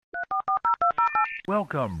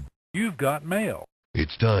Welcome. You've got mail.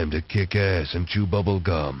 It's time to kick ass and chew bubble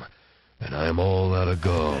gum. And I'm all out of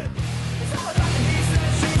gum.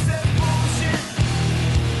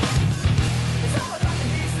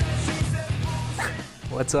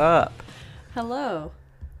 What's up? Hello.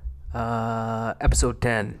 Episode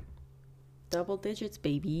 10. Double digits,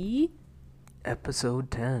 baby.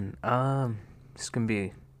 Episode 10. This is gonna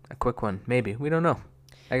be a quick one. Maybe. We don't know.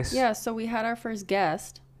 I guess. Yeah, so we had our first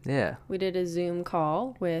guest. Yeah. We did a Zoom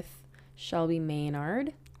call with Shelby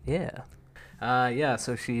Maynard. Yeah.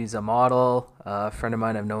 So she's a model, a friend of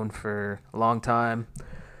mine I've known for a long time.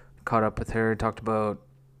 Caught up with her, talked about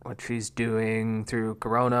what she's doing through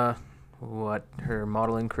Corona, what her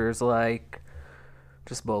modeling career's like,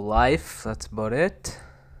 just about life. That's about it.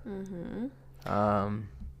 Mm-hmm.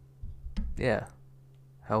 Yeah.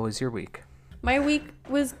 How was your week? My week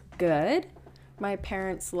was good. My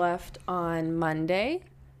parents left on Monday.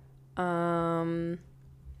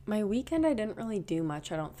 My weekend, I didn't really do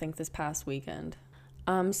much, I don't think, this past weekend.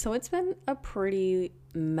 So it's been a pretty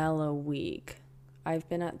mellow week. I've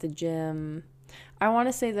been at the gym. I want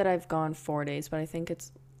to say that I've gone 4 days, but I think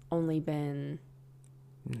it's only been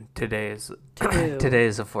Today is two. Today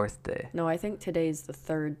is the fourth day. No, I think today's the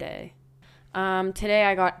third day. Today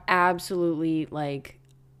I got absolutely,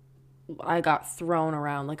 I got thrown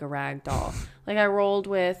around like a rag doll. I rolled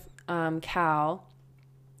with Cal,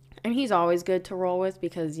 and he's always good to roll with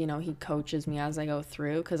because, he coaches me as I go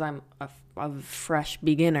through because I'm a fresh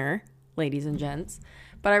beginner, ladies and gents.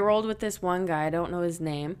 But I rolled with this one guy, I don't know his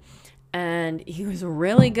name, and he was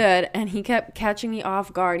really good, and he kept catching me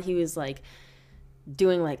off guard. He was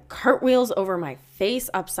doing cartwheels over my face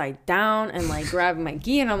upside down and grabbing my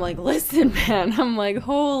gi, and I'm like, listen, man, I'm like,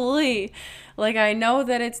 holy, I know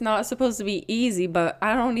that it's not supposed to be easy, but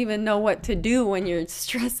I don't even know what to do when you're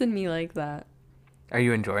stressing me like that. Are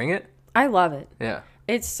you enjoying it? I love it. Yeah.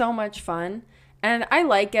 It's so much fun, and I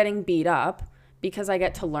like getting beat up because I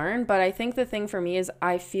get to learn, but I think the thing for me is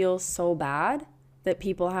I feel so bad that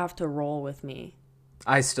people have to roll with me.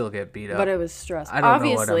 I still get beat up. But it was stressful. I don't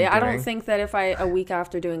Obviously, know what I'm I doing. don't think that if a week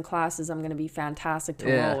after doing classes, I'm going to be fantastic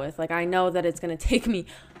to roll with. I know that it's going to take me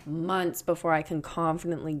months before I can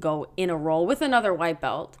confidently go in a roll with another white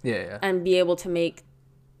belt. Yeah. And be able to make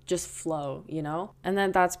just flow, And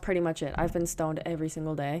then that's pretty much it. I've been stoned every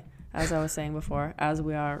single day, as I was saying before, as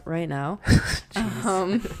we are right now. It's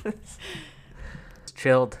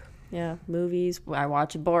chilled. Yeah, movies. I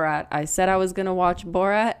watched Borat. I said I was going to watch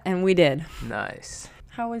Borat, and we did. Nice.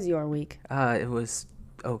 How was your week? It was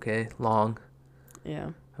okay. Long. Yeah.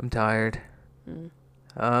 I'm tired.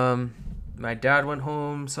 My dad went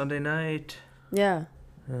home Sunday night. Yeah.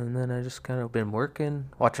 And then I just kind of been working,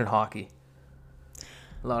 watching hockey.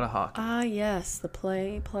 A lot of hockey. Ah, yes, the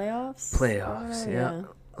playoffs. Playoffs, yeah.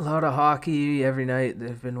 A lot of hockey every night.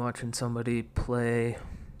 They've been watching somebody play.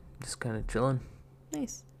 Just kind of chilling.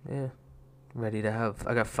 Nice. Yeah. Ready to have.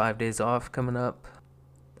 I got 5 days off coming up.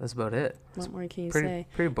 That's about it. What more can you pretty, say?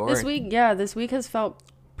 Pretty boring. This week has felt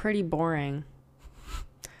pretty boring.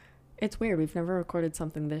 It's weird. We've never recorded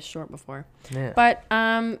something this short before. Yeah. But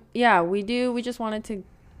we just wanted to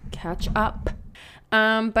catch up.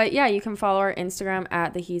 But yeah, you can follow our Instagram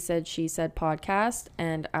at the He Said She Said podcast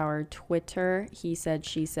and our Twitter He Said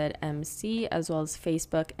She Said MC, as well as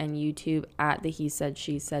Facebook and YouTube at the He Said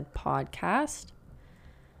She Said podcast.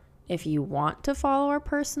 If you want to follow our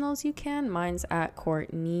personals, you can. Mine's at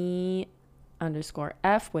Courtney_F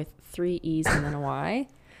with 3 E's and then a Y.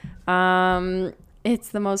 It's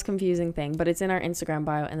the most confusing thing, but it's in our Instagram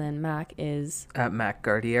bio. And then Mac is at Mac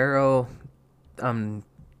Guardiero.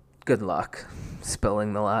 Good luck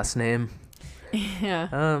spelling the last name.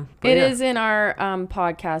 Yeah. It is in our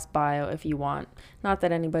podcast bio if you want. Not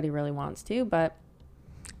that anybody really wants to, but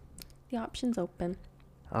the option's open.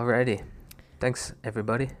 Alrighty. Thanks,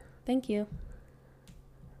 everybody. Thank you.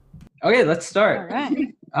 Okay, let's start. All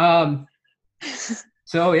right.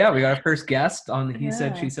 So yeah, we got our first guest on the He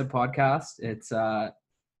Said She Said podcast. It's I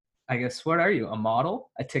guess, what are you? A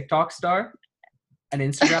model? A TikTok star? An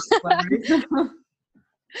Instagram celebrity?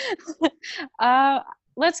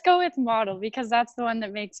 Let's go with model because that's the one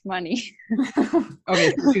that makes money.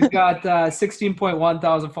 Okay, so she's got 16.1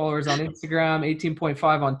 thousand followers on Instagram,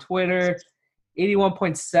 18.5 on Twitter,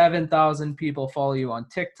 81.7 thousand people follow you on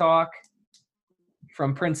TikTok.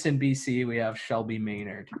 From Princeton, BC, we have Shelby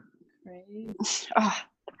Maynard. Oh,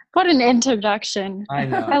 what an introduction. I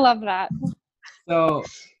know. I love that. So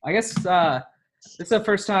I guess this is the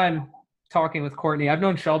first time talking with Courtney. I've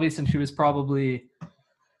known Shelby since she was probably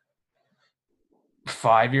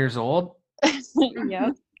 5 years old.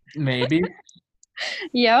 Yep. Maybe.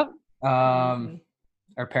 Yep.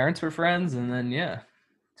 our parents were friends, and then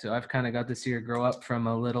so I've kind of got to see her grow up from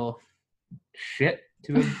a little shit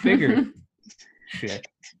to a bigger shit.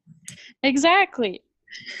 Exactly.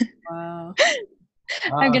 Wow.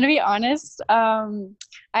 I'm gonna be honest. I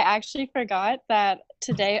actually forgot that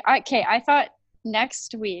today. Okay, I thought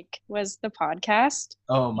next week was the podcast.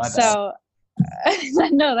 Oh, my bad. So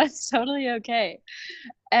no, that's totally okay.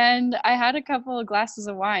 And I had a couple of glasses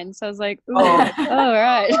of wine, so I was like, ooh, all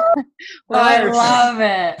right. I love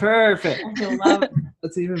it. Perfect. I love it.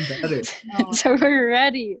 That's even better. So we're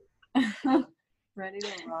ready. Ready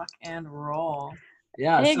to rock and roll.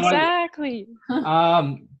 Yeah. Exactly.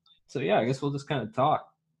 So I guess we'll just kind of talk.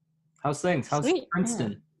 How's things? How's Sweet.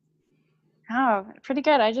 Princeton? Oh, pretty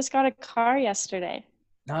good. I just got a car yesterday.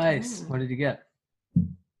 Nice. What did you get?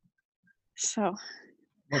 So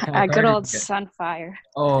What kind a of good car old did you get? Sunfire.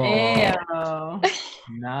 Oh,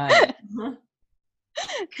 Ew. nice.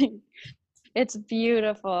 It's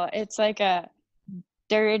beautiful. It's like a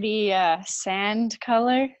dirty sand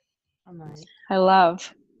color. Oh, nice. I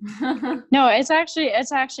love. No, it's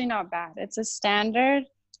actually not bad. It's a standard.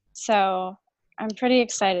 So I'm pretty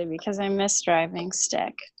excited because I miss driving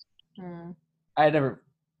stick. I had a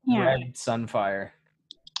Yeah. red Sunfire,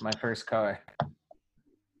 my first car.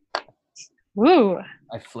 Woo.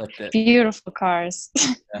 I flipped it. Beautiful cars.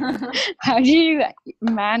 How do you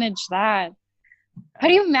manage that? How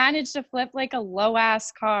do you manage to flip like a low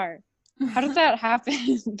ass car? How does that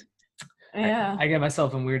happen? Yeah. I get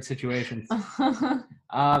myself in weird situations.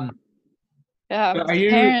 Yeah, But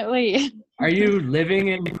apparently. Are you living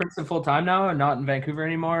in Princeton full time now and not in Vancouver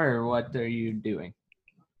anymore, or what are you doing?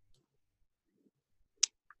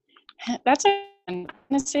 That's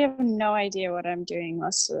honestly, I have no idea what I'm doing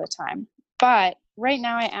most of the time. But right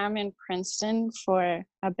now I am in Princeton for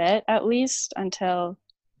a bit at least until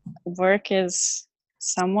work is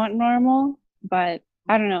somewhat normal. But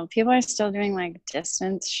I don't know, people are still doing like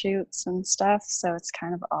distance shoots and stuff, so it's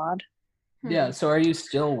kind of odd. Yeah, so are you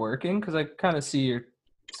still working? Because I kind of see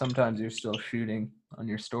sometimes you're still shooting on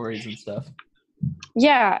your stories and stuff.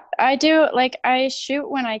 Yeah, I do. Like, I shoot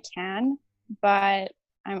when I can, but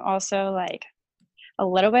I'm also like a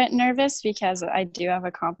little bit nervous because I do have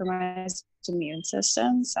a compromised immune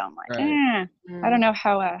system. So I'm like, Right. I don't know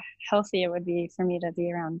how healthy it would be for me to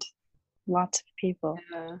be around lots of people.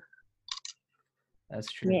 Yeah.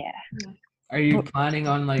 That's true. Yeah. Are you planning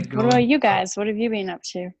on like What about you guys? What have you been up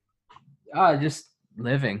to? Just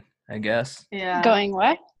living, I guess. Yeah. Going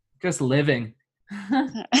what? Just living,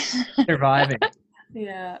 surviving,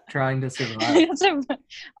 Yeah. trying to survive. That's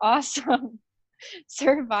awesome.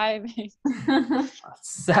 Surviving.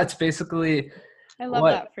 That's basically. I love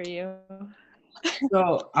What? that for you.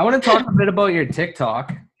 So I want to talk a bit about your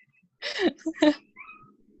TikTok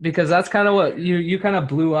because that's kind of what you kind of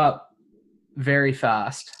blew up very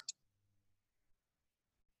fast.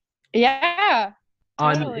 Yeah.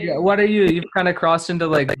 Totally. What are you? You've kind of crossed into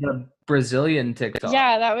like the Brazilian TikTok.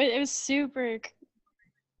 Yeah, it was super.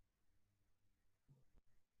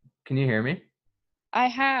 Can you hear me? I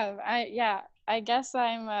have. I guess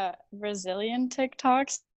I'm a Brazilian TikTok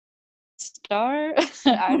star.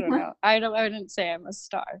 I don't know. I wouldn't say I'm a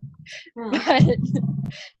star. But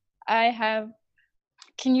I have.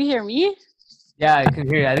 Can you hear me? Yeah, I can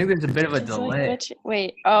hear you. I think there's a bit of a It's like delay.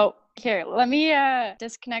 wait. Oh, here. Let me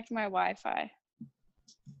disconnect my Wi-Fi.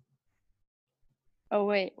 Oh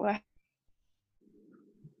wait. What?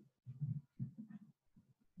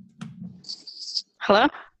 Hello?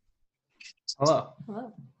 Hello.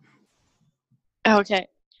 Hello. Okay.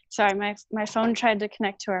 Sorry, my phone tried to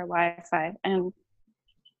connect to our Wi-Fi, and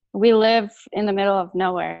we live in the middle of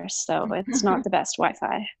nowhere, so it's not the best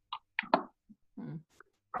Wi-Fi.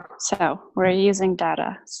 So we're using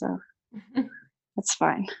data, so that's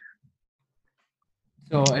fine.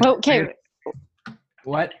 So Okay.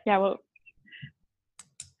 what? Yeah. Well.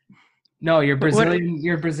 No, you're Brazilian.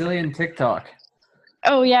 You're Brazilian TikTok.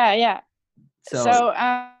 Oh yeah. So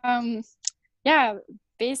Yeah.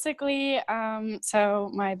 Basically,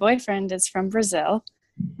 so my boyfriend is from Brazil,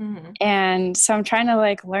 and so I'm trying to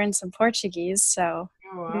like learn some Portuguese so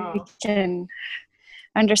we can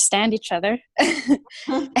understand each other.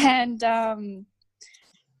 And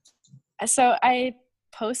so I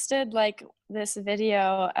posted like this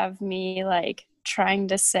video of me like trying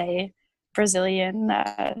to say Brazilian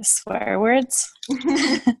swear words,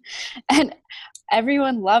 and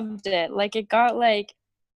everyone loved it. Like it got like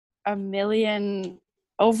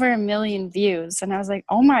over a million views, and I was like,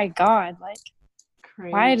 oh my god, like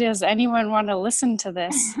Crazy. why does anyone want to listen to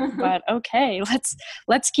this? But okay,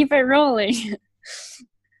 let's keep it rolling.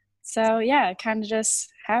 So yeah, it kind of just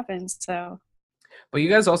happened. So But you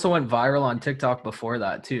guys also went viral on TikTok before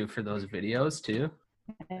that too for those videos too.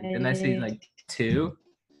 Didn't I see like 2?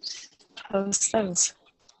 Post those.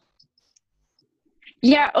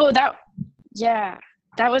 Yeah. Oh, that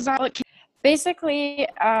was all. Basically,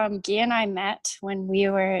 Guy and I met when we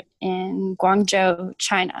were in Guangzhou,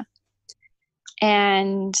 China,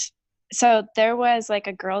 and so there was like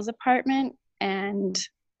a girls' apartment and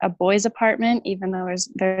a boys' apartment, even though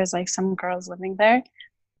there's like some girls living there.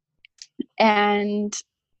 And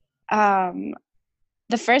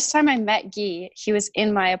the first time I met Guy, he was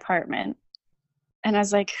in my apartment, and I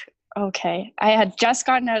was like, okay. I had just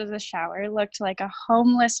gotten out of the shower, looked like a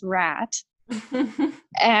homeless rat,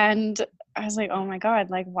 and I was like, oh my God,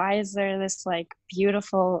 like, why is there this like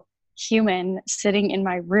beautiful human sitting in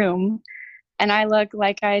my room? And I look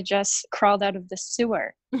like I just crawled out of the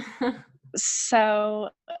sewer. So,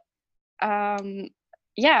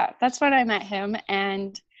 yeah, that's when I met him.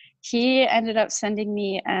 And he ended up sending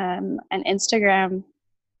me an Instagram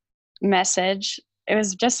message. It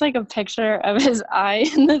was just like a picture of his eye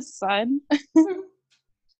in the sun.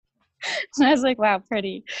 And I was like, wow,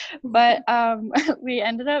 pretty. But we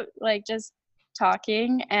ended up like just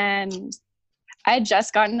talking, and I had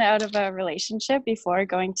just gotten out of a relationship before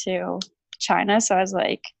going to China. So I was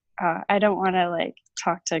like, I don't want to like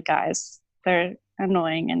talk to guys. They're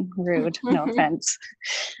annoying and rude. No offense.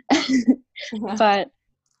 But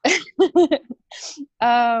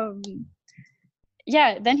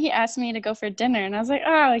yeah, then he asked me to go for dinner, and I was like,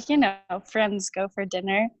 oh, you know, friends go for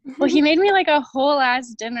dinner. Well, he made me like a whole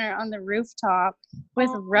ass dinner on the rooftop with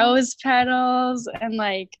rose petals and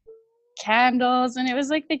like candles, and it was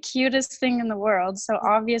like the cutest thing in the world. So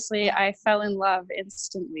obviously I fell in love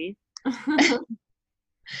instantly.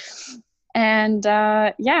 And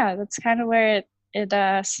yeah, that's kind of where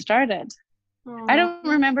it started. I don't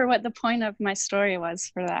remember what the point of my story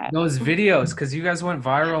was for that. Those videos, because you guys went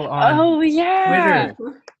viral on Oh yeah,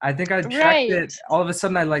 Twitter. I think I checked right. it. All of a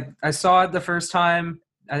sudden, I saw it the first time.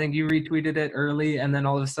 I think you retweeted it early, and then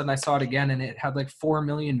all of a sudden I saw it again, and it had like 4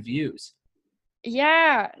 million views.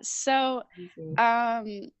 Yeah. So,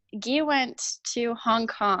 Guy went to Hong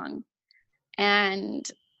Kong, and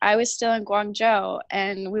I was still in Guangzhou,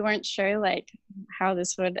 and we weren't sure like how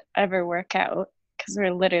this would ever work out because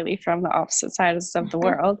we're literally from the opposite sides of the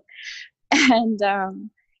world. And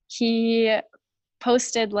he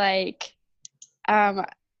posted like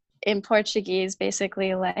in Portuguese,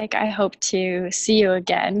 basically like, I hope to see you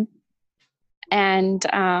again. And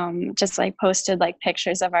just like posted like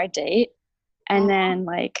pictures of our date. And then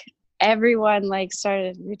like everyone like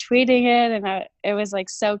started retweeting it, and it was like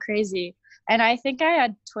so crazy. And I think I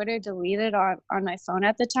had Twitter deleted on my phone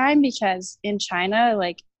at the time, because in China,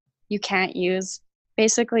 like you can't use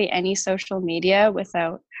basically any social media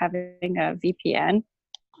without having a VPN.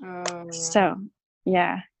 So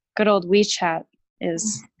yeah, good old WeChat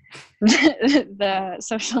is the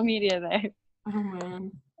social media there. Oh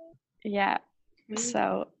man. Yeah.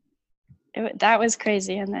 So that was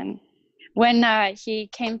crazy. And then when he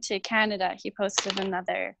came to Canada, he posted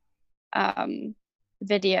another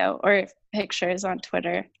video or pictures on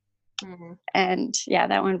Twitter. And yeah,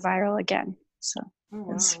 that went viral again. So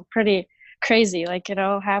it's pretty crazy. Like it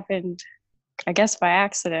all happened, I guess, by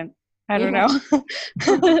accident. I don't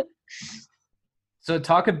know. So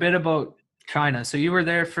talk a bit about China. So you were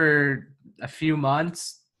there for a few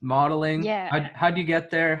months modeling. Yeah. How'd you get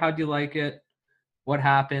there? How'd you like it? What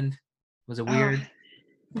happened? Was it weird?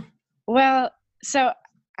 Well, so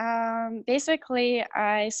basically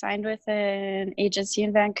I signed with an agency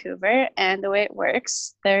in Vancouver, and the way it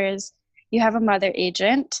works, you have a mother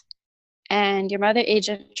agent, and your mother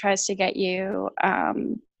agent tries to get you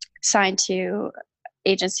signed to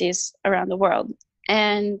agencies around the world.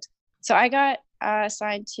 And so I got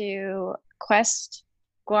signed to Quest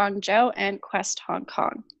Guangzhou and Quest Hong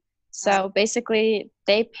Kong. So basically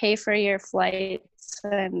they pay for your flights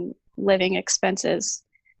and living expenses,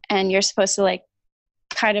 and you're supposed to like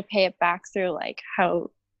kind of pay it back through like how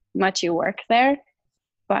much you work there.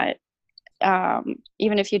 But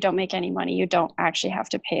even if you don't make any money, you don't actually have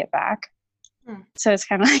to pay it back. So it's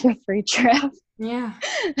kind of like a free trip. Yeah.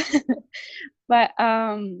 But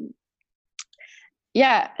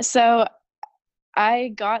yeah, so I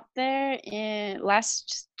got there in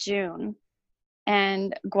last June,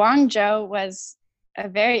 and Guangzhou was a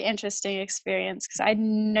very interesting experience because I had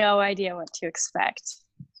no idea what to expect.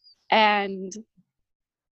 And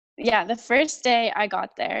yeah, the first day I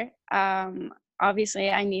got there, obviously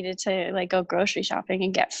I needed to like go grocery shopping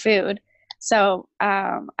and get food. So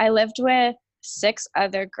I lived with 6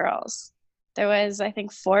 other girls. There was, I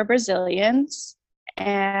think, 4 Brazilians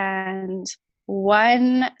and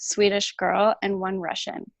one Swedish girl and one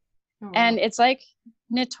Russian. And it's like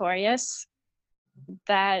notorious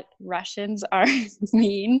that Russians are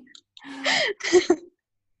mean.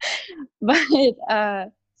 But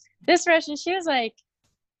this Russian, she was like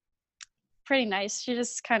pretty nice. She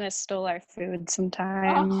just kind of stole our food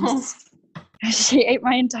sometimes. She ate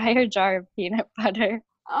my entire jar of peanut butter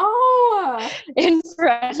in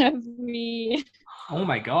front of me. Oh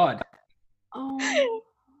my God.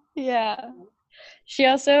 Yeah. She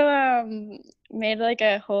also made like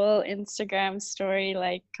a whole Instagram story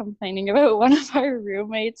like complaining about one of our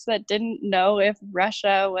roommates that didn't know if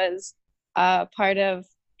Russia was part of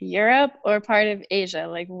Europe or part of Asia,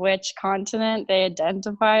 like which continent they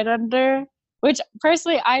identified under, which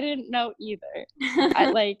personally I didn't know either.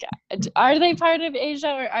 Like, are they part of Asia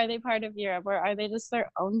or are they part of Europe, or are they just their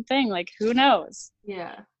own thing? Like, who knows?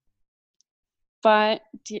 Yeah. But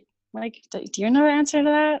do you know the answer to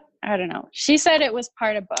that? I don't know. She said it was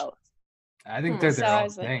part of both. I think they're So their I own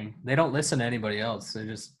was like- thing. They don't listen to anybody else. They're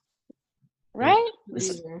just Right?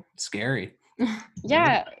 it's scary.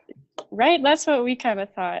 Yeah. Right? That's what we kind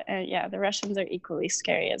of thought. And yeah, the Russians are equally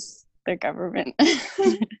scary as their government.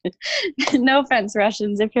 No offense,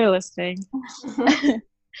 Russians, if you're listening.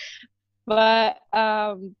 But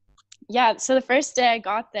yeah, so the first day I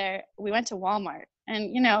got there, we went to Walmart.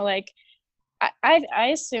 And, you know, like,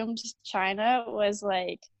 I assumed China was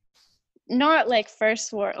like not like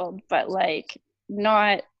first world, but like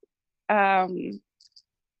not I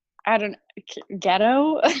don't know,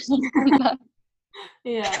 ghetto.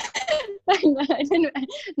 Yeah.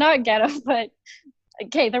 Not ghetto, but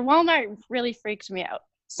okay, the Walmart really freaked me out.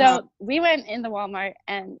 So we went in the Walmart,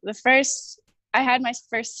 and I had my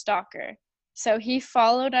first stalker. So he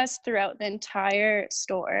followed us throughout the entire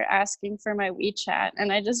store asking for my WeChat,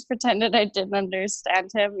 and I just pretended I didn't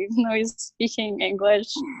understand him, even though he's speaking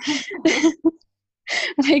English.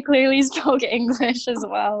 I clearly spoke English as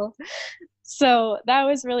well. So that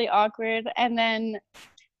was really awkward. And then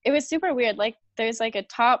it was super weird. Like, there's like a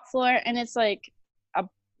top floor, and it's like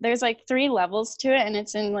there's like 3 levels to it, and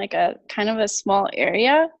it's in like a kind of a small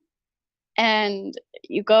area. And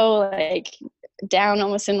you go like down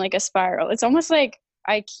almost in like a spiral. It's almost like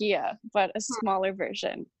IKEA, but a smaller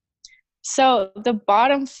version. So the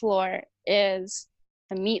bottom floor is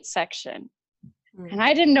the meat section. And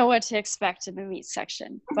I didn't know what to expect in the meat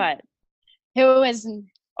section, but it was,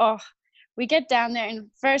 we get down there, and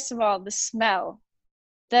first of all, the smell.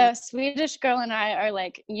 The Swedish girl and I are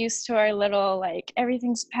like used to our little, like,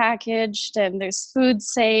 everything's packaged and there's food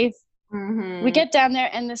safe. We get down there,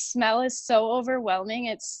 and the smell is so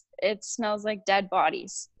overwhelming. It smells like dead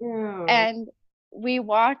bodies. And we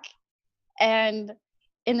walk, and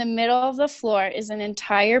in the middle of the floor is an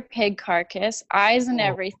entire pig carcass, eyes and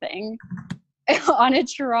everything, on a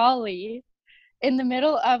trolley in the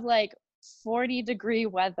middle of like 40-degree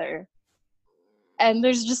weather. And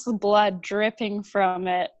there's just blood dripping from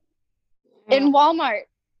it in Walmart.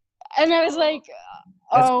 And I was like,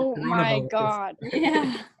 oh my God.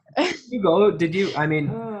 Yeah. You go? Did you? I mean,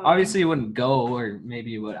 obviously you wouldn't go, or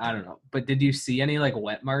maybe you would. I don't know. But did you see any like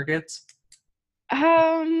wet markets?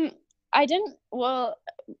 I didn't. Well,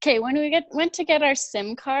 okay. When we went to get our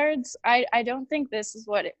SIM cards, I don't think this is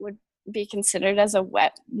what it would be considered as a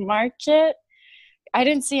wet market. I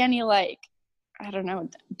didn't see any like, I don't know,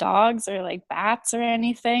 dogs or like bats or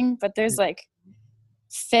anything. But there's like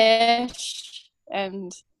fish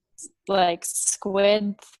and like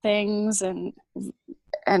squid things and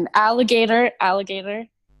alligator.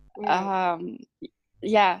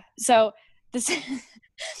 Yeah. So this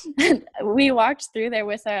we walked through there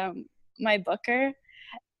with my booker,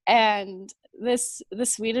 and the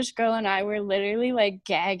Swedish girl and I were literally like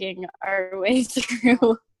gagging our way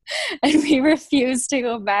through, and we refused to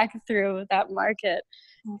go back through that market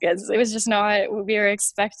because it was just not what we were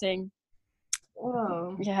expecting.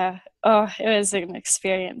 Yeah. It was an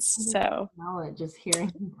experience. So Just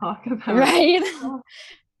hearing you talk about right.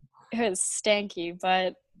 It was stanky,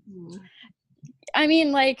 but I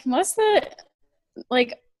mean, like, most of the,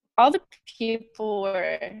 like, all the people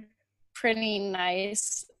were pretty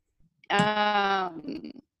nice. The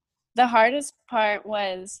hardest part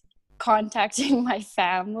was contacting my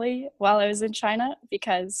family while I was in China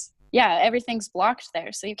because, yeah, everything's blocked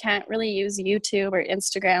there. So you can't really use YouTube or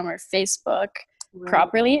Instagram or Facebook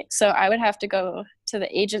properly. So I would have to go to the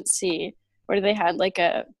agency where they had like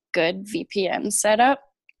a good VPN setup.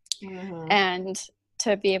 And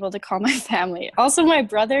to be able to call my family. Also, my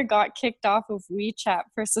brother got kicked off of WeChat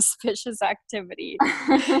for suspicious activity.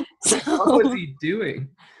 What was he doing?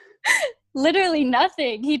 Literally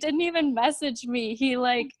nothing. He didn't even message me. He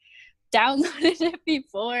like downloaded it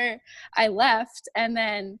before I left, and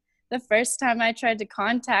then the first time I tried to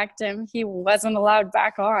contact him, he wasn't allowed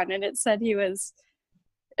back on, and it said he was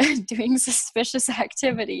doing suspicious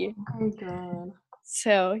activity. Oh my god.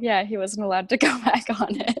 So yeah, he wasn't allowed to go back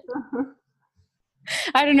on it.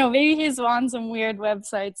 I don't know, maybe he's on some weird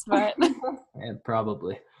websites, but Yeah,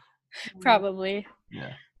 probably. probably.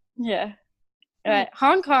 Yeah. Yeah. But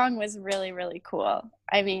Hong Kong was really, really cool.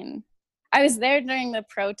 I mean, I was there during the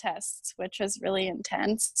protests, which was really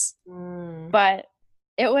intense, but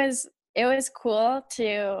it was cool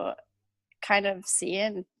to kind of see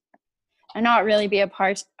and not really be a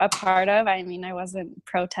part of. I mean, I wasn't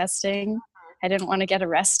protesting. I didn't want to get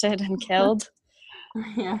arrested and killed.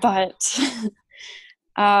 Yeah. But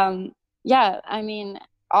yeah, I mean,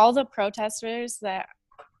 all the protesters that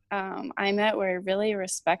I met were really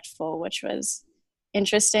respectful, which was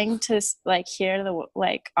interesting to like hear the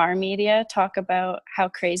like our media talk about how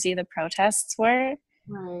crazy the protests were.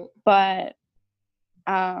 Right. But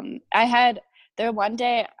one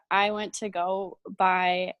day I went to go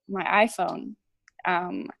buy my iPhone.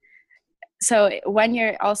 So when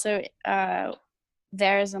you're also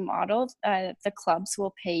there as a model, the clubs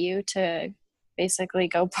will pay you to basically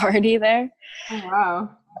go party there. Oh wow.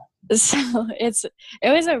 So it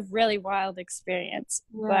was a really wild experience.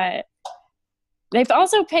 Yeah. But they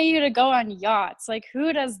also pay you to go on yachts. Like,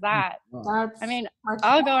 who does that? That's I mean,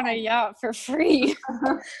 I'll go on a yacht for free.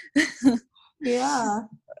 yeah.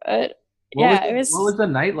 But yeah, it was. What was the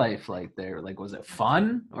nightlife like there? Like, was it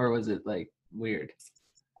fun or was it like weird?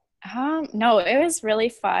 No, it was really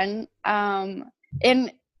fun.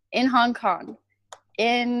 In Hong Kong,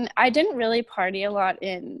 I didn't really party a lot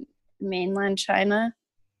in mainland China.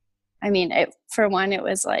 I mean, for one, it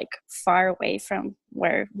was like far away from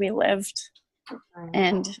where we lived,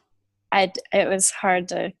 and it was hard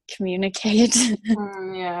to communicate.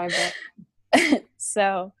 Yeah, I bet.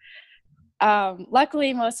 So,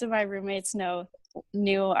 luckily, most of my roommates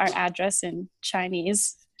knew our address in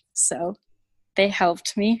Chinese, so they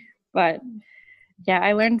helped me. But yeah,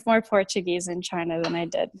 I learned more Portuguese in China than I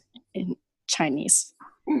did in Chinese.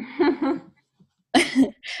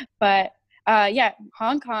 But yeah,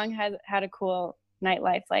 Hong Kong had a cool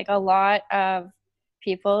nightlife. Like, a lot of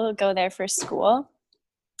people go there for school,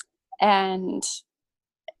 and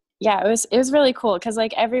yeah, it was really cool because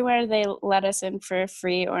like everywhere they let us in for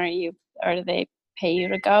free, or they pay you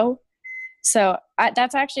to go. So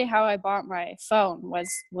that's actually how I bought my phone, was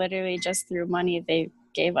literally just through money they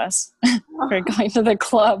gave us for going to the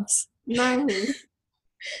clubs. Nice.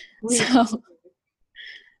 So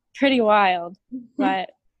pretty wild.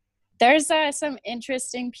 But there's some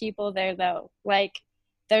interesting people there though. Like,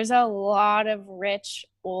 there's a lot of rich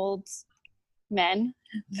old men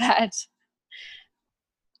that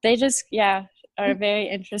they just are very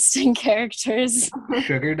interesting characters.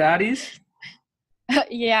 Sugar daddies?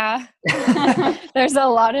 Yeah. There's a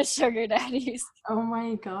lot of sugar daddies. Oh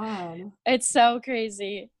my god. It's so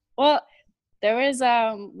crazy. Well, there was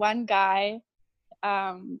one guy,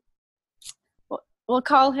 we'll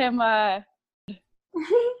call him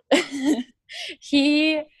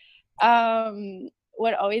he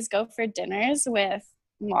would always go for dinners with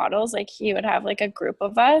models. Like, he would have like a group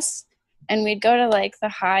of us, and we'd go to like the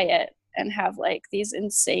Hyatt and have like these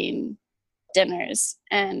insane dinners.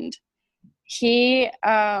 And he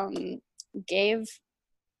gave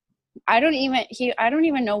I don't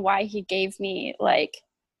even know why he gave me like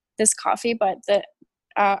this coffee, but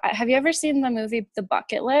have you ever seen the movie The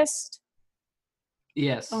Bucket List?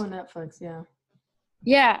 Yes. Oh, Netflix, yeah.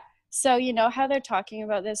 Yeah. So you know how they're talking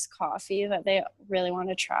about this coffee that they really want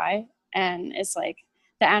to try, and it's like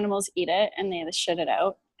the animals eat it and they shit it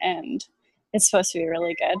out, and it's supposed to be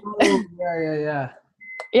really good. Oh, yeah.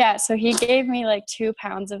 Yeah, so he gave me like 2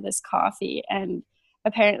 pounds of this coffee, and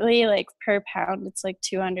apparently like per pound it's like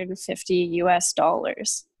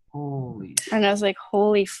 $250. Holy. And I was like,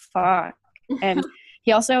 holy fuck. And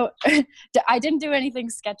he also I didn't do anything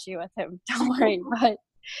sketchy with him, don't worry, but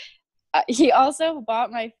he also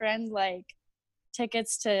bought my friend like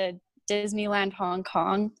tickets to Disneyland Hong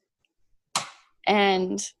Kong.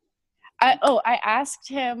 And I asked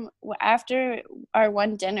him after our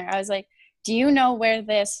one dinner, I was like, do you know where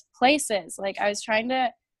this place is? Like,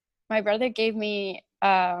 my brother gave me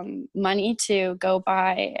money to go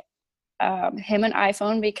buy him an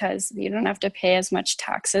iPhone because you don't have to pay as much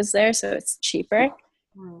taxes there, so it's cheaper.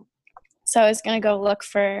 So I was going to go look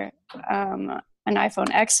for an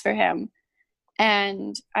iPhone X for him.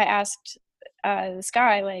 And I asked this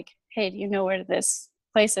guy, like, hey, do you know where this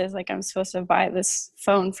place is? Like, I'm supposed to buy this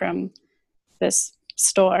phone from this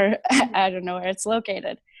store. I don't know where it's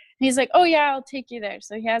located. He's like, oh yeah, I'll take you there.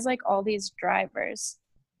 So he has like all these drivers.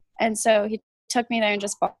 And so he took me there and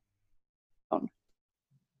just bought a phone.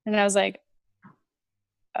 And I was like,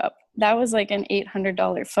 oh, that was like an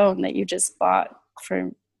 $800 phone that you just bought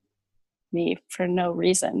for me for no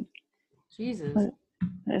reason. Jesus.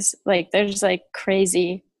 It's like, there's like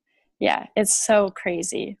crazy. Yeah, it's so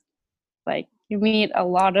crazy. Like you meet a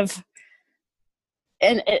lot of,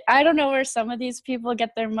 and I don't know where some of these people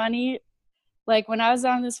get their money. Like when I was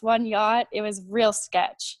on this one yacht, it was real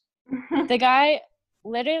sketch. The guy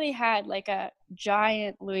literally had like a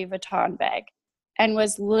giant Louis Vuitton bag and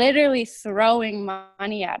was literally throwing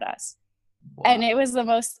money at us. Wow. And it was the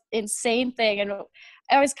most insane thing. And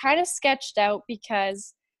I was kind of sketched out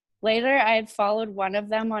because later I had followed one of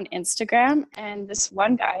them on Instagram, and this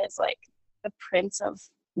one guy is like the prince of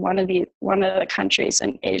one of the countries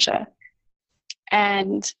in Asia.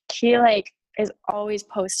 And he like is always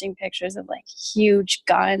posting pictures of like huge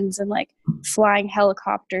guns and like flying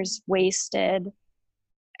helicopters wasted.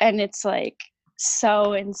 And it's like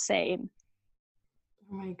so insane.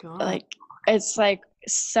 Oh my God. Like, it's like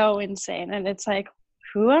so insane. And it's like,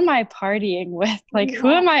 who am I partying with? Like, who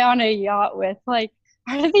am I on a yacht with? Like,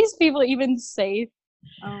 are these people even safe?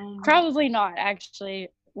 Probably not, actually.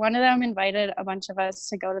 One of them invited a bunch of us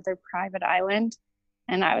to go to their private island.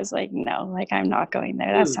 And I was like, no, like, I'm not going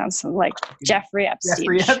there. That sounds like Jeffrey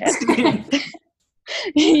Epstein shit.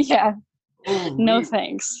 Yeah. No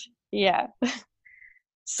thanks. Yeah.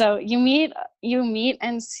 So you meet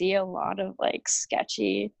and see a lot of like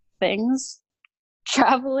sketchy things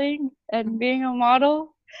traveling and being a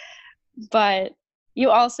model, but you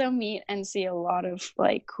also meet and see a lot of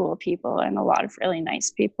like cool people and a lot of really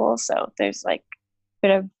nice people. So there's like a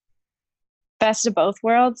bit of best of both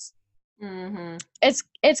worlds. Mm-hmm.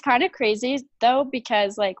 It's kind of crazy though,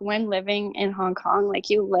 because like when living in Hong Kong, like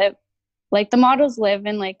the models live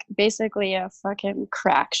in like basically a fucking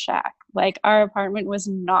crack shack. Like our apartment was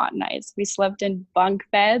not nice. We slept in bunk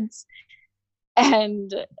beds,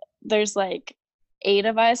 and there's like 8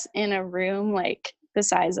 of us in a room like the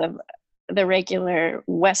size of the regular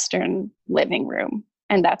Western living room,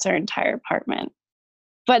 and that's our entire apartment.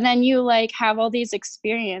 But then you like have all these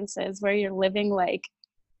experiences where you're living like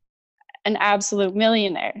an absolute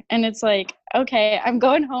millionaire, and it's like, okay, I'm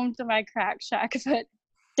going home to my crack shack, but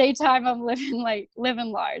daytime I'm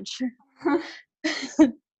living large.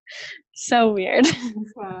 So weird.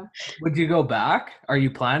 Would you go back? Are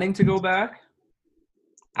you planning to go back?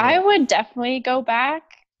 I would definitely go back.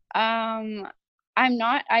 I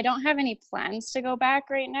don't have any plans to go back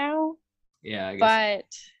right now. Yeah, I guess. But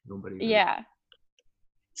nobody really. Yeah,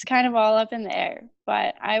 it's kind of all up in the air.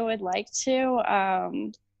 But I would like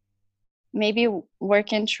to maybe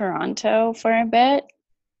work in Toronto for a bit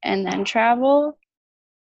and then travel,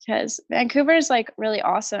 because Vancouver is like really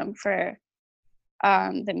awesome for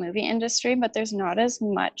the movie industry, but there's not as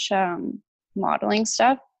much modeling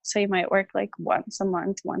stuff. So you might work like once a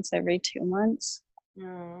month, once every 2 months.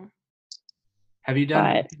 Have you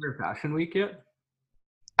done Vancouver Fashion Week yet?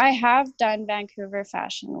 I have done Vancouver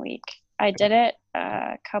Fashion Week. I did it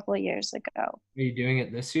a couple of years ago. Are you doing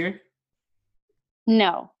it this year?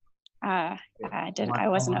 No, I didn't. I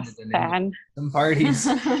wasn't a fan. Some parties.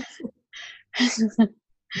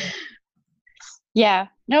 Yeah.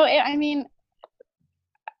 No, I mean,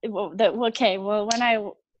 when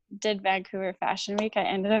I did Vancouver Fashion Week, I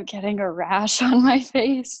ended up getting a rash on my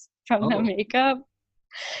face from the makeup.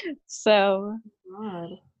 So,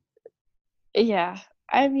 yeah.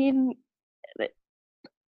 I mean,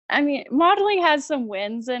 modeling has some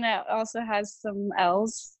wins, and it also has some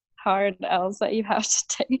hard L's that you have to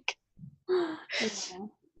take.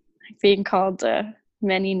 Being called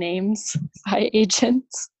many names by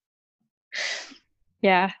agents.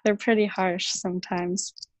 Yeah, they're pretty harsh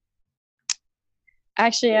sometimes.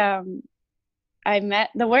 Actually,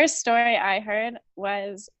 the worst story I heard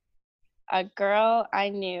was a girl I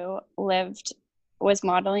knew was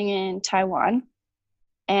modeling in Taiwan,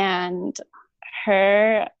 and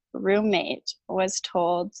her roommate was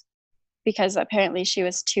told, because apparently she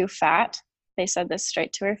was too fat. They said this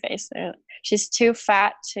straight to her face. She's too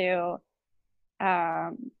fat to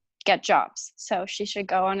get jobs, so she should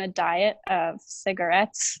go on a diet of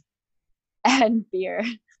cigarettes and beer.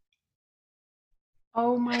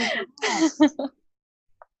 Oh my God.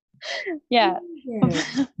 Yeah.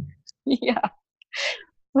 Yeah.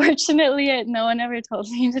 Fortunately, no one ever told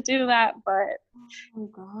me to do that, but oh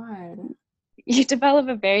God, you develop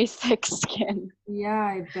a very thick skin. Yeah,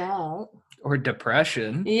 I bet. Or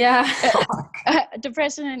depression. Yeah.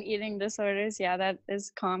 Depression and eating disorders, yeah, that is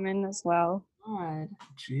common as well. God.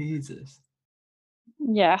 Jesus.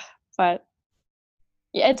 Yeah, but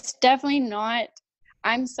It's definitely not.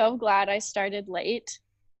 I'm so glad I started late.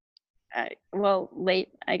 Well, late,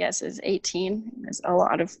 I guess, is 18. Because a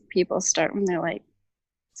lot of people start when they're like,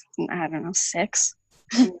 I don't know, 6.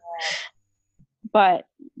 But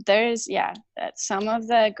there's, some of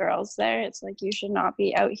the girls there, it's like, you should not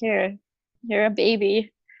be out here. You're a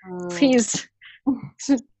baby. Please,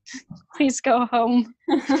 please go home.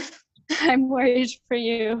 I'm worried for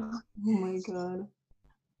you. Oh my god.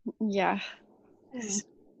 Yeah.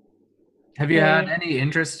 Have you had any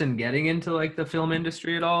interest in getting into like the film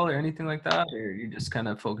industry at all or anything like that? Or are you just kind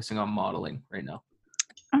of focusing on modeling right now?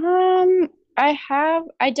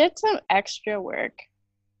 I did some extra work.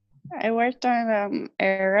 I worked on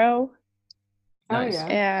Arrow. Nice. Oh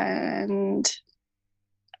yeah. And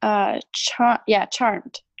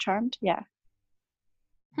Charmed, yeah.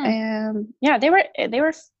 Yeah, they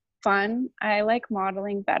were fun. I like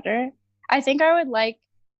modeling better. I think I would like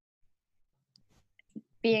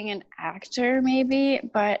being an actor maybe,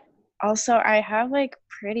 but also I have like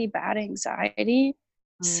pretty bad anxiety.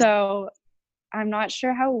 So I'm not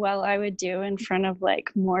sure how well I would do in front of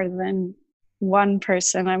like more than one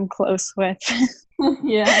person I'm close with.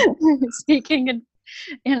 Yeah. Speaking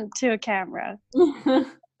into a camera.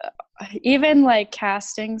 Even like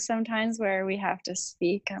casting sometimes where we have to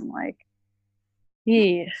speak, I'm like,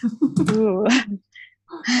 ooh.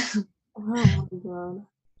 Oh my god.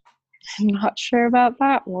 I'm not sure about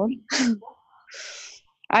that one.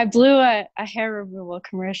 I blew a hair removal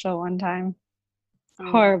commercial one time.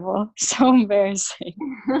 Horrible. So embarrassing.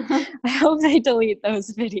 I hope they delete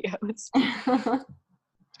those videos.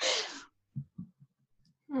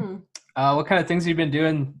 What kind of things have you been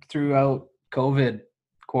doing throughout COVID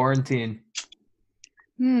quarantine?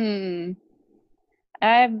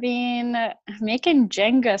 I've been making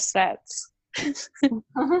Jenga sets.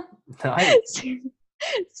 Nice.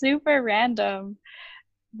 Super random.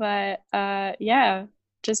 But yeah,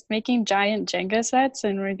 just making giant Jenga sets,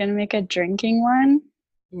 and we're gonna make a drinking one.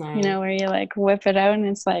 Nice. You know, where you like whip it out and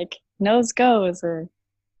it's like nose goes or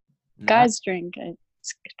guys drink.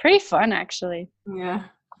 It's pretty fun actually. Yeah.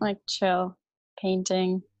 Like chill,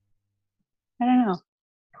 painting. I don't know.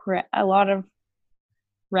 A lot of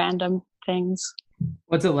random things.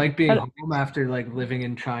 What's it like being home after like living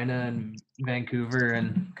in China and Vancouver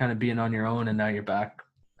and kind of being on your own, and now you're back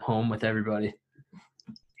home with everybody?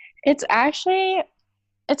 It's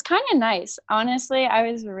kind of nice. Honestly, I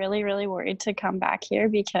was really, really worried to come back here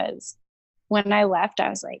because when I left, I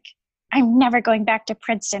was like, I'm never going back to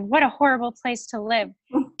Princeton. What a horrible place to live.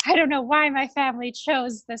 I don't know why my family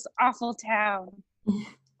chose this awful town.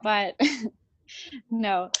 But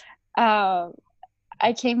no,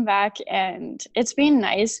 I came back and it's been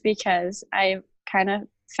nice because I kind of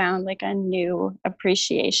found like a new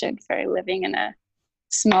appreciation for living in a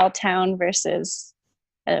small town versus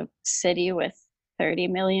a city with 30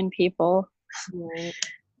 million people. Right.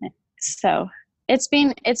 So it's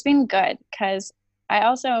been good because I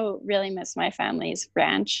also really miss my family's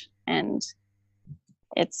ranch, and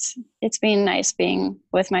it's been nice being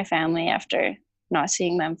with my family after not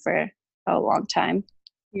seeing them for a long time.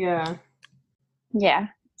 Yeah. Yeah,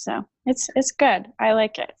 so it's good. I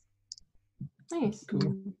like it. Nice.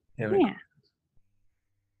 Cool. Yeah.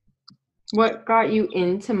 What got you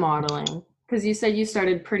into modeling? Because you said you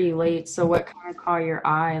started pretty late. So what kind of caught your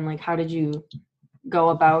eye, and like how did you go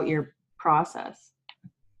about your process?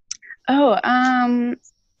 Oh,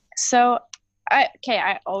 so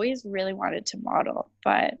I always really wanted to model,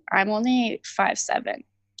 but I'm only 5'7".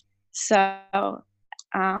 So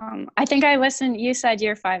I think I listened. You said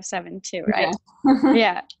you're 5'7" too, right?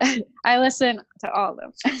 Yeah. I listen to all of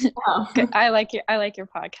them. Oh. I like your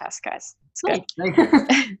podcast, guys. It's good. Thank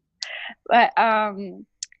you. But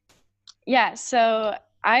yeah, so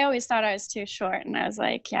I always thought I was too short, and I was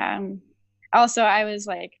like, yeah. Also, I was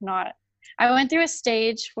like not. I went through a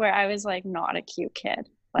stage where I was like not a cute kid.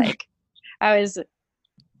 Like I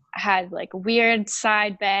had like weird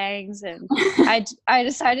side bangs, and I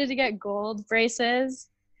decided to get gold braces.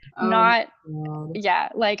 Like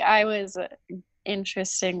I was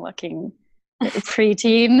interesting looking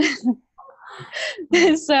preteen.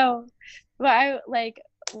 So, but I like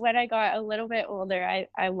when I got a little bit older,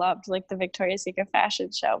 I loved like the Victoria's Secret fashion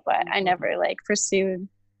show, but I never like pursued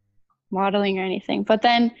modeling or anything. But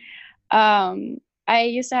then I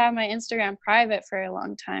used to have my Instagram private for a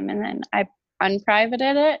long time, and then I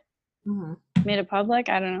unprivated it, made it public.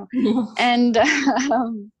 I don't know. And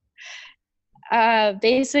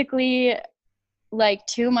basically, like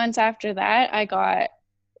 2 months after that, I got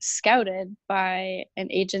scouted by an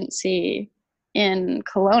agency in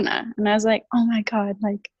Kelowna, and I was like, oh my god,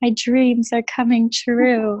 like my dreams are coming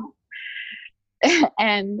true.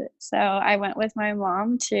 And so I went with my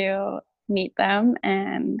mom to meet them,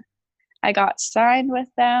 and I got signed with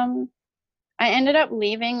them. I ended up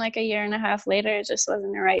leaving like a year and a half later. It just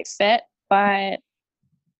wasn't the right fit. But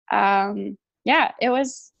yeah, it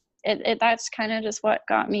was that's kind of just what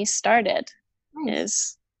got me started. Nice.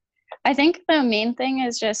 Is I think the main thing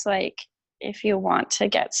is just like, if you want to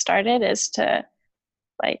get started, is to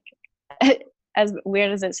like as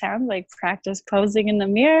weird as it sounds, like practice posing in the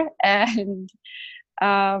mirror, and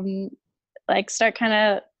like start kind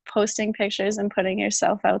of posting pictures and putting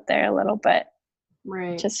yourself out there a little bit,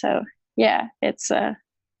 Right. just so yeah, it's a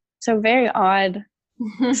very odd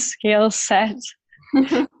skill set,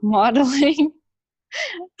 modeling.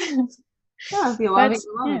 Yeah, if you love But, it,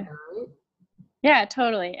 you love it, right? Yeah,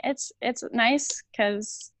 totally. It's nice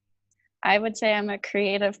because I would say I'm a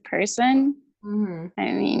creative person. Mm-hmm.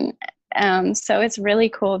 I mean, so it's really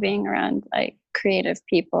cool being around like creative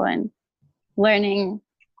people and learning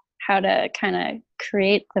how to kind of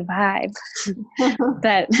create the vibe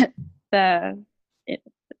that the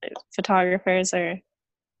photographers or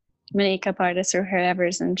makeup artists or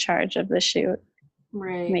whoever's in charge of the shoot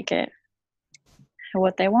Right. make it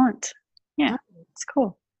what they want. Yeah, it's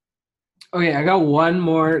cool. Okay, I got one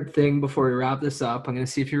more thing before we wrap this up. I'm gonna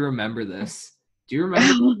see if you remember this. Do you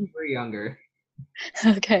remember when you were younger?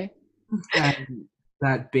 Okay. And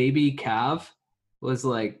that baby calf was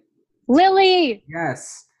like, Lily!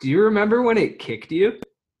 yes. Do you remember when it kicked you?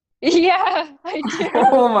 Yeah, I do.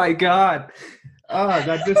 Oh my god. Oh,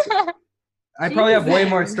 that just I probably have way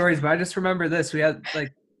more Jesus. stories, but I just remember this. We had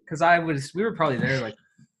like because we were probably there like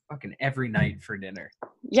fucking every night for dinner.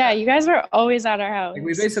 Yeah, you guys were always at our house. Like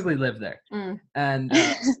we basically lived there. Mm. And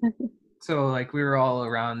so like we were all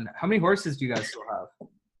around. How many horses do you guys still have?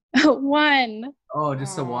 One. Oh,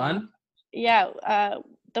 just the Aw. one? Yeah,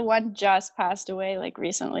 the one just passed away like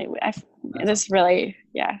recently. It is really,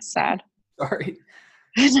 sad. Sorry.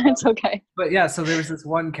 It's okay. But yeah, so there was this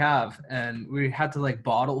one calf and we had to like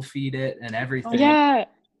bottle feed it and everything. Yeah.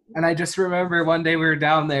 And I just remember one day we were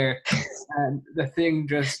down there and the thing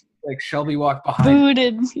just like Shelby walked behind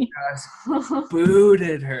Booted me. us,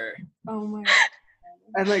 booted her. Oh my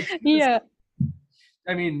And like she was, Yeah.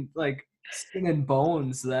 I mean, like skin and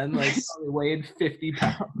bones then, like probably weighed 50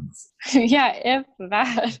 pounds. Yeah, if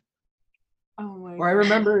that. Oh my Or I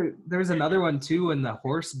remember there was another one too when the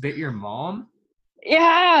horse bit your mom.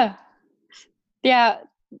 Yeah. Yeah.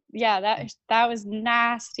 Yeah, that was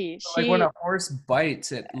nasty. Like when a horse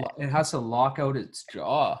bites, it has to lock out its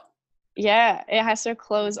jaw. Yeah, it has to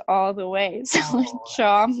close all the way. So it Oh.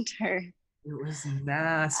 chomped her. It was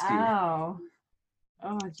nasty. Ow.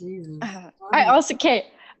 Oh Jesus. I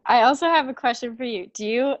also have a question for you. Do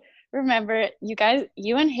you remember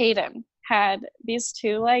you and Hayden had these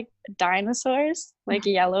two like dinosaurs, like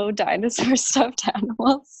yellow dinosaur stuffed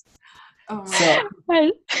animals? Oh So, my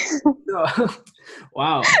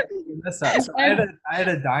wow. So I had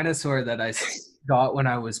a dinosaur that I got when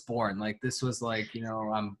I was born. Like this was like,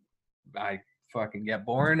 I fucking get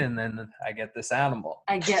born and then I get this animal.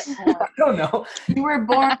 I get born. I don't know. You were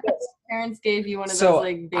born. Parents gave you one of those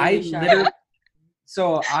like baby showers.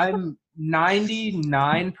 So I'm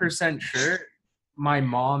 99% sure my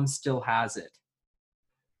mom still has it.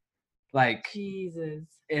 Like Jesus.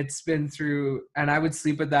 it's been through, and I would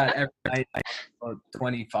sleep with that every night. About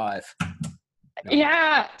 25.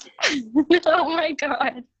 Yeah. Oh my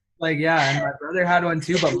god. Like yeah, and my brother had one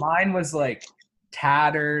too, but mine was like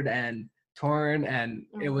tattered and torn, and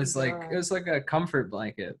it Oh was my like God. it was like a comfort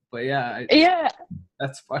blanket. But yeah, Yeah.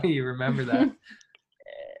 that's funny. You remember that?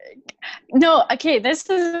 No, okay, this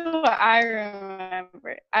is what I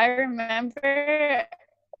remember. I remember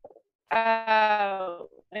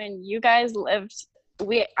when you guys lived,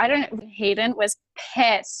 Hayden was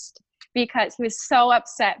pissed because he was so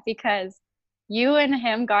upset because you and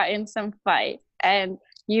him got in some fight and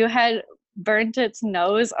you had burnt its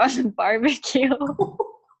nose on the barbecue.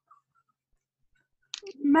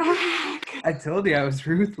 Mac. I told you I was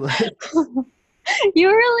ruthless. You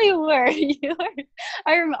really were. You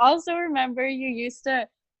were. Also remember you used to.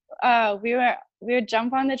 We would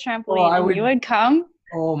jump on the trampoline and you would come.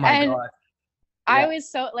 Oh my god! I Yeah.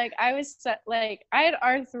 was so like I had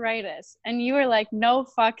arthritis and you were like, no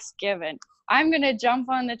fucks given. I'm gonna jump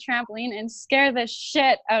on the trampoline and scare the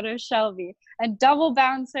shit out of Shelby and double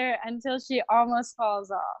bounce her until she almost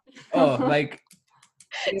falls off. Oh, like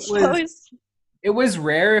it was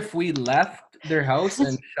rare if we left their house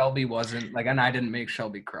and Shelby wasn't like, and I didn't make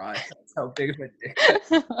Shelby cry. That's how big of a dick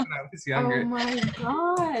when I was younger. Oh my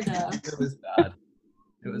god. It was bad.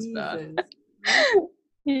 It was bad. Jesus.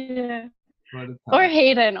 Yeah. What a time.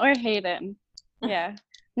 Or Hayden. Yeah.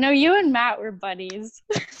 No, you and Matt were buddies.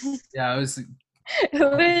 Yeah, I was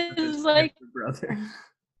It was like brother.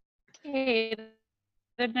 Hayden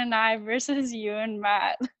and I versus you and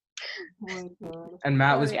Matt. Oh my god. And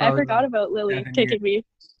Matt was Sorry, probably I forgot about Lily 7 kicking me.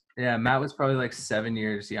 Yeah, Matt was probably like 7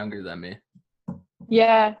 years younger than me.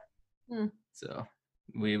 Yeah. So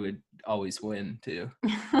we would always win too.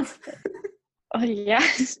 Oh, yeah.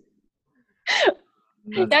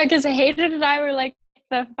 Yeah, because Hayden and I were like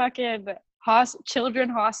the fucking children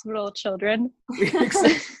hospital children.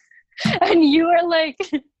 And you were like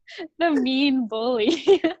the mean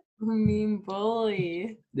bully. Mean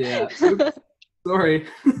bully. Yeah. Oops. Sorry.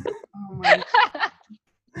 Oh my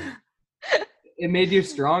It made you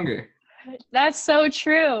stronger. That's so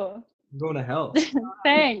true. I'm going to hell.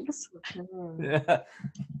 Thanks. god. Yeah.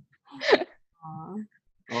 Aw.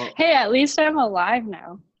 Well, Hey, at least I'm alive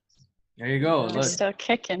now. there you go. I'm Look, still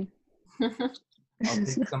kicking. I'll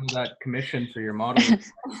take some of that commission for your modeling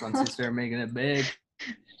once you start making it big.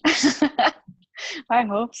 I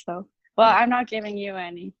hope so. Well, I'm not giving you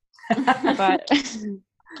any, but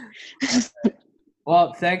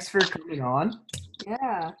Well, thanks for coming on.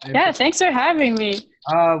 Yeah. yeah, thanks for having me.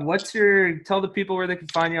 Tell the people where they can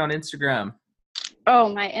find you on Instagram.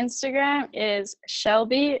 Oh, my Instagram is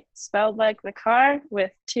Shelby, spelled like the car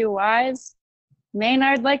with 2 Y's,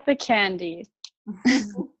 Maynard like the candy.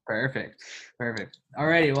 Perfect.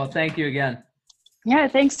 Alrighty, well, thank you again. Yeah,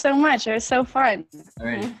 thanks so much. It was so fun.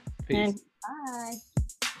 Alrighty, peace. And Bye.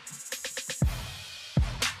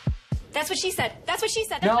 That's what she said. That's what she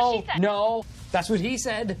said. No, that's what he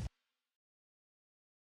said.